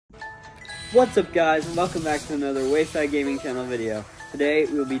What's up guys, and welcome back to another Wayside Gaming Channel video. Today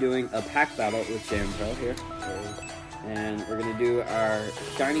we'll be doing a pack battle with Jmpro here. And we're going to do our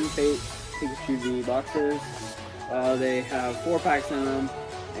Shining Fate Pikachu V boxes. They have 4 packs in them,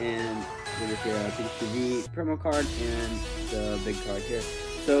 and we just get a Pikachu V promo card and the big card here.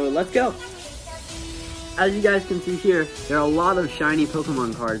 So let's go! As you guys can see here, there are a lot of shiny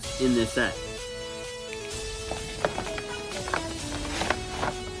Pokemon cards in this set.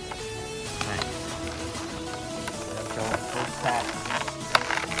 Pack.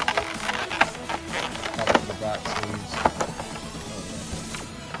 Couple of the black sleeves.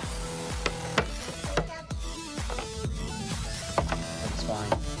 That's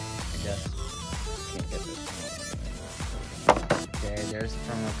fine, I guess. Can't get this. Okay, there's the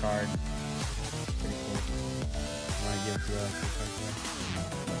promo card. Pretty cool. Want to give to a quick card there?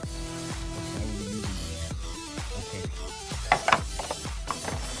 Okay.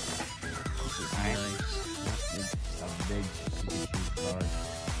 This is nice. That's a big Pikachu card.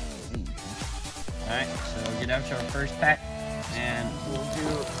 Alright, so we'll get out to our first pack, and we'll do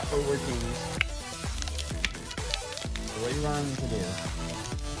over teams. So what you want to do?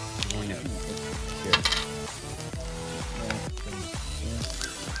 You're going to here.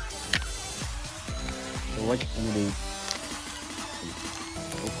 So what you're going to do?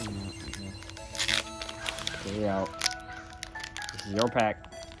 Open it. Get it out. This is your pack.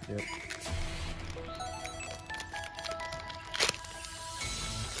 Yep.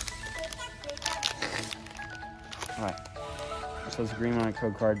 Alright, so it's a green line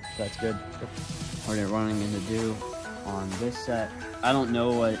code card, that's good. What I'm going to do on this set, I don't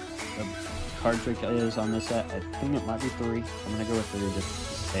know what the card trick is on this set. I think it might be 3. I'm going to go with 3 just to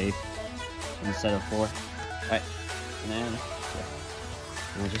be safe instead of 4. Alright, and then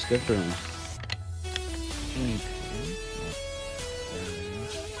we'll just go through them.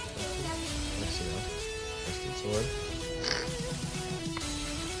 Sword.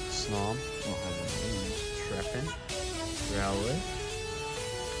 Snom. Treppin. Rowlet.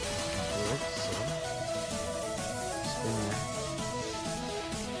 Spinner.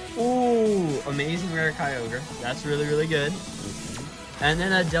 Ooh, amazing rare Kyogre. That's really, really good. And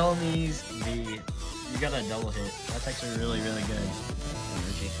then a Delmise V. You got a double hit. That's actually really, really good.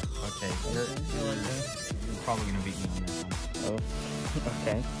 Energy. Okay, you're probably gonna beat me on this one. Oh,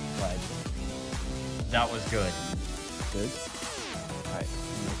 okay. But that was good. Good. Alright,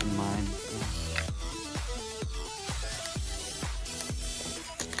 I'm making mine.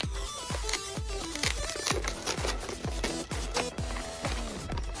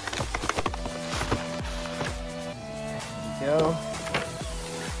 Go.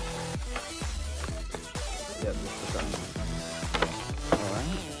 Yep, this is done.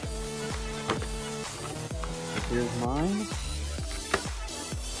 Alright. Here's mine.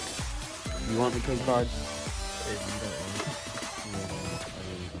 You want the code card?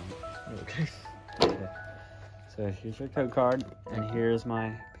 Okay. Okay. So here's your code card, and here's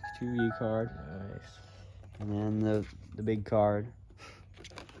my Pikachu V card. Nice. And then the big card.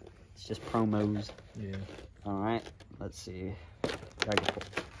 It's just promos. Yeah. Alright, let's see.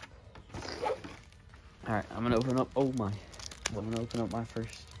 Alright, I'm gonna open up. Oh my. I'm gonna open up my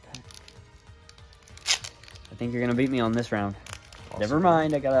first pack. I think you're gonna beat me on this round. Awesome. Never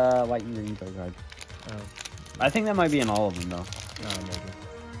mind, I got a white and green code card. I think that might be in all of them though. No, maybe.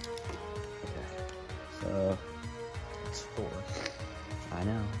 Okay. So it's 4. I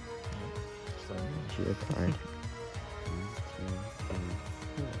know. So it's your card. 1, 2, 3,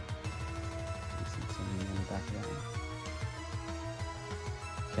 4. Something on the back of that one.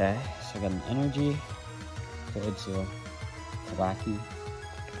 Okay, so I got an energy, Pikachu, Kawaki,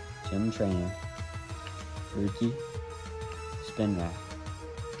 Gym Trainer, Ruki, Spinrack,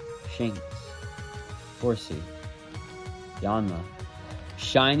 Shinx, Horsey, Yanma,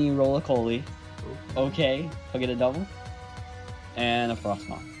 Shiny Roly-Poly. Okay, I'll get a double, and a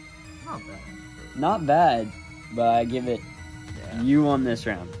Frostmoth. Not bad. Not bad, but I give it. Yeah. You won this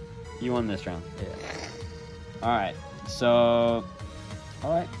round. You won this round. Yeah. Alright, so.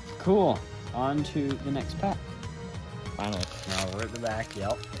 Alright, cool. On to the next pack. Finally. Now we're at the back.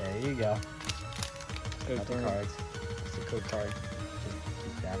 Yep, there you go. Code the cards. It's the code card. Just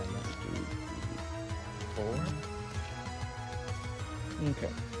keep that, I guess. 4.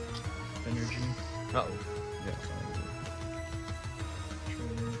 Okay. Energy. Uh oh. Yeah,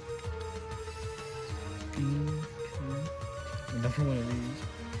 another one of these.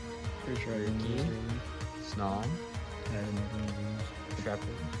 Pretty sure I didn't use Snom. I had another one of these.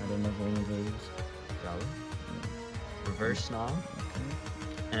 Trapper. I had another one of those. Rowlet. Reverse Snom. Okay.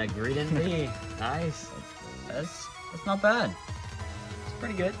 And a Greedent V. Nice. That's not bad. It's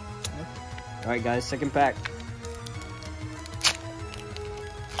pretty good. Alright guys, second pack.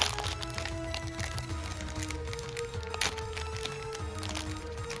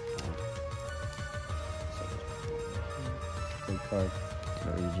 Big card.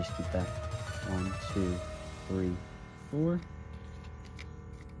 Or you just keep that. 1, 2, 3, 4.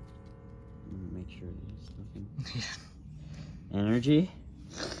 Make sure there's nothing. Energy.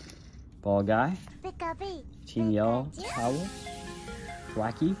 Ball guy. Team Yellow. Towel.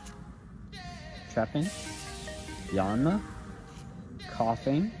 Wacky. Trapping. Yanma.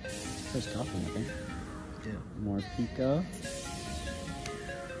 Coughing. First coughing, I think. Yeah. More Pico.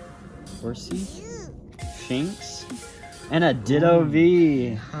 Horsey. Shinx. And a Ditto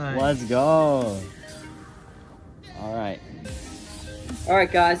V. Nice. Let's go. Alright.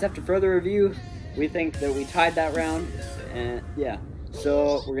 Alright guys, after further review, we think that we tied that round. And yeah.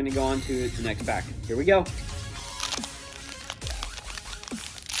 So we're gonna go on to the next pack. Here we go.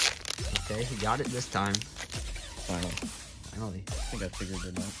 Okay, he got it this time. Finally. I think I figured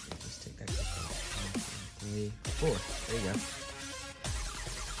it out. Just take that quick one. 1, 2, 3, 4. There you go.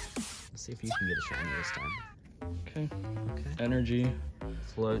 Let's see if you can get a shiny this time. Okay. Okay. Energy.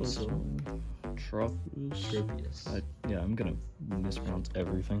 Floats. Tropius. Yeah, I'm gonna mispronounce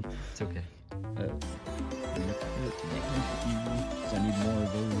everything. It's okay. I need more of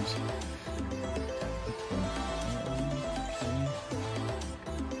those.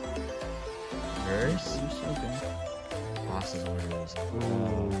 Verse. Okay. Boss's orders.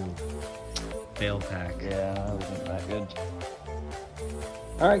 Ooh. Fail pack. Yeah, that wasn't that good.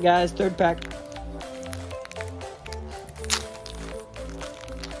 Alright guys, third pack.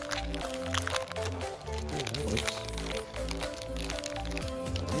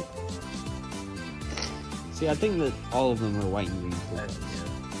 See, I think that all of them are white and green.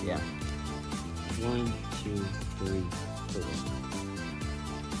 Yeah. 1, 2, 3, 4.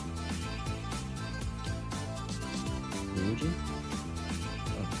 Energy.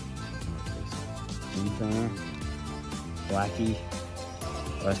 Jmpro. Blackie.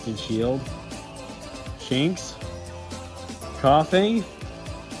 Rusted Shield. Shinx. Coughing.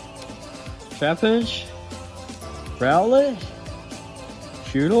 Trapinch. Rowlet.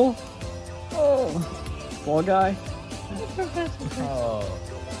 Shoodle. Oh. Ball guy. Oh.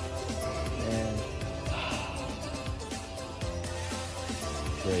 Man.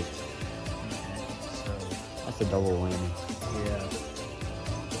 Great. So, That's a double whammy. yeah.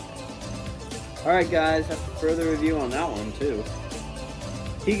 Alright guys, after further review on that one too.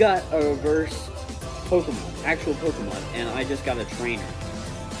 He got a reverse Pokemon, actual Pokemon, and I just got a trainer.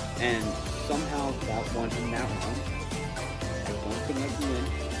 And somehow that won him that round. I don't think I can win.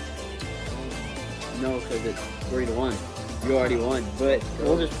 No, because it's 3-1. You already won, but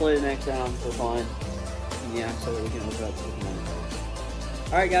we'll just play the next round for fun. Yeah, so that we can open up Pokemon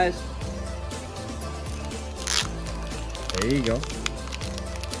cards. Alright guys. There you go.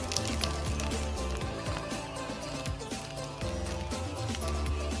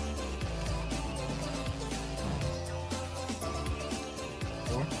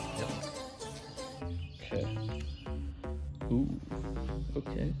 Okay. Ooh.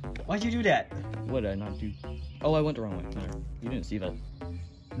 Okay. Why'd you do that? What did I not do? Oh, I went the wrong way. There. You didn't see that.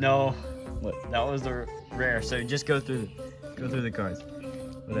 No. What? That was the rare, so just go through the cards.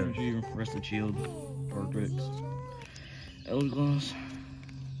 Whatever. Energy, Rusted Shield, Dartrix, Elgloss.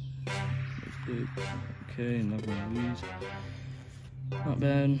 That's good. Okay, another one of these. Not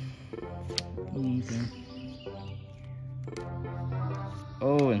bad. Okay.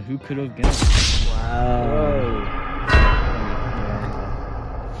 Oh, and who could have guessed? Wow.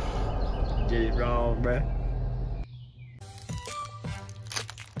 Did it wrong, bruh.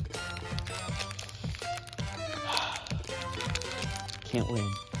 Can't win.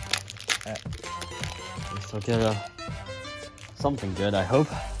 Guess I'll get something good, I hope.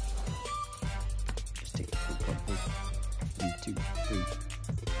 Just take a quick card, please. 1, 2, 3,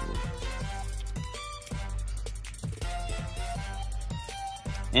 4.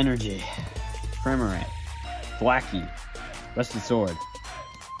 Energy. Cramorant. Blackie. Rusted Sword.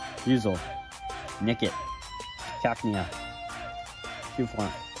 Fusel. Nickit. Cacnea.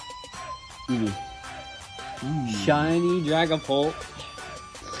 Q-Flaunt. Eevee. Shiny Dragapult.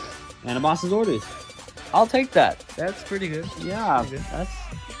 And a boss's orders. I'll take that. That's pretty good. Yeah, Pretty good. that's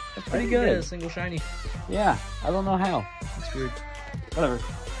That's pretty good. A single shiny. Yeah, I don't know how. That's weird. Whatever.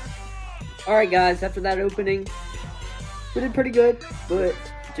 Alright guys, after that opening, we did pretty good, but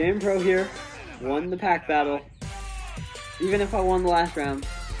Jmpro here won the pack battle. Even if I won the last round,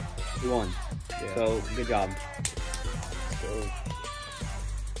 he won. Yeah. So, good job. So,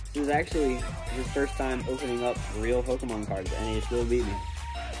 this is actually his first time opening up real Pokemon cards, and he still beat me.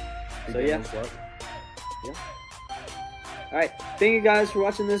 So yeah. Beginner's luck. Alright, thank you guys for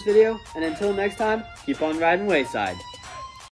watching this video, and until next time, keep on riding Wayside.